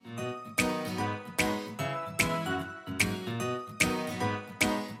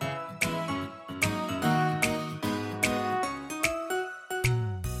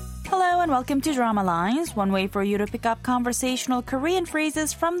welcome to Drama Lines, one way for you to pick up conversational Korean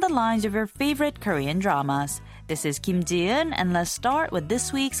phrases from the lines of your favorite Korean dramas. This is Kim Ji-eun, and let's start with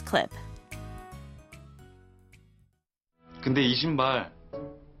this week's clip. 근데 이 신발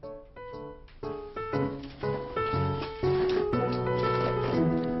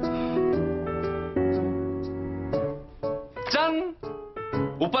짠!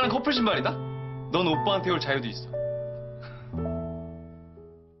 오빠는 커플 신발이다? 넌 오빠한테 올 자유도 있어.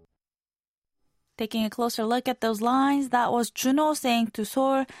 Taking a closer look at those lines, that was Juno saying to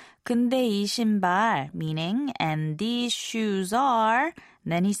Sol, 근데 이 신발, meaning, and these shoes are,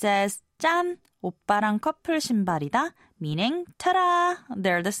 then he says, 짠, 오빠랑 커플 신발이다, meaning, ta-da,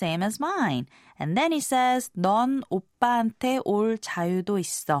 they're the same as mine. And then he says, 넌 오빠한테 올 자유도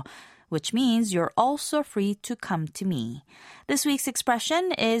있어, which means you're also free to come to me. This week's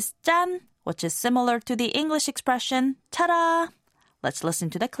expression is 짠, which is similar to the English expression, ta-da. Let's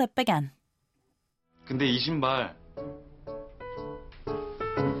listen to the clip again. 근데 이 신발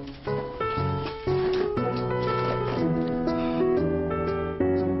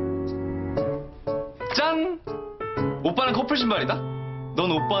짠! 오빠는 커플 신발이다?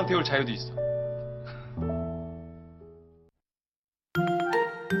 넌 오빠한테 올 자유도 있어.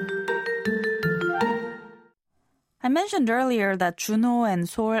 I mentioned earlier that Juno and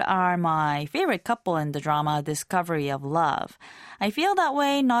Sol are my favorite couple in the drama Discovery of Love. I feel that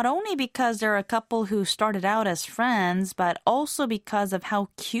way not only because they're a couple who started out as friends, but also because of how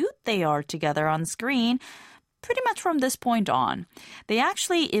cute they are together on screen, pretty much from this point on. They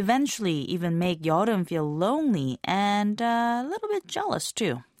actually eventually even make Yeoreum feel lonely and a little bit jealous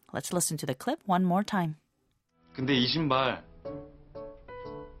too. Let's listen to the clip one more time. 근데 이 신발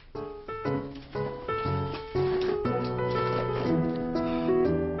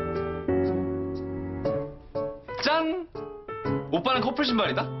짠! 오빠는 커플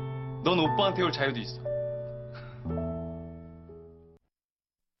신발이다? 넌 오빠한테 올 자유도 있어.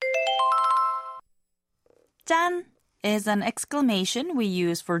 짠 is an exclamation we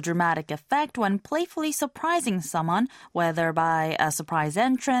use for dramatic effect when playfully surprising someone, whether by a surprise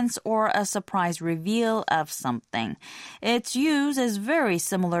entrance or a surprise reveal of something. Its use is very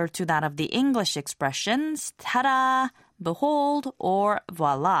similar to that of the English expressions ta-da, behold, or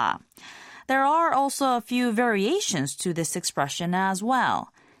voila. There are also a few variations to this expression as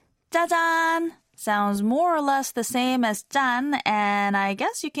well. 짜잔 sounds more or less the same as 짠, and I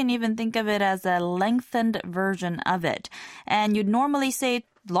guess you can even think of it as a lengthened version of it. And you'd normally say it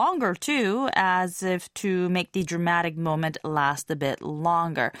longer too, as if to make the dramatic moment last a bit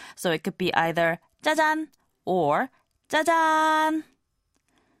longer. So it could be either 짜잔 or 짜잔.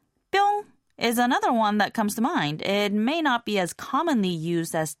 뿅 is another one that comes to mind. It may not be as commonly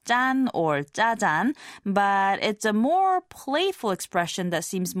used as 짠 or 짜잔, but it's a more playful expression that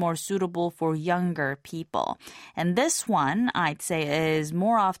seems more suitable for younger people. And this one, I'd say, is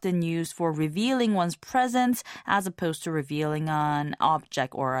more often used for revealing one's presence as opposed to revealing an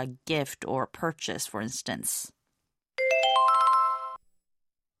object or a gift or purchase, for instance.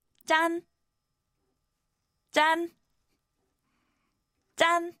 짠! 짠!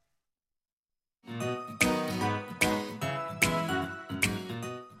 짠!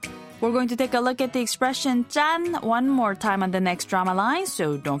 We're going to take a look at the expression 짠 one more time on the next drama line,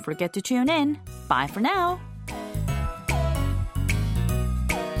 so don't forget to tune in. Bye for now.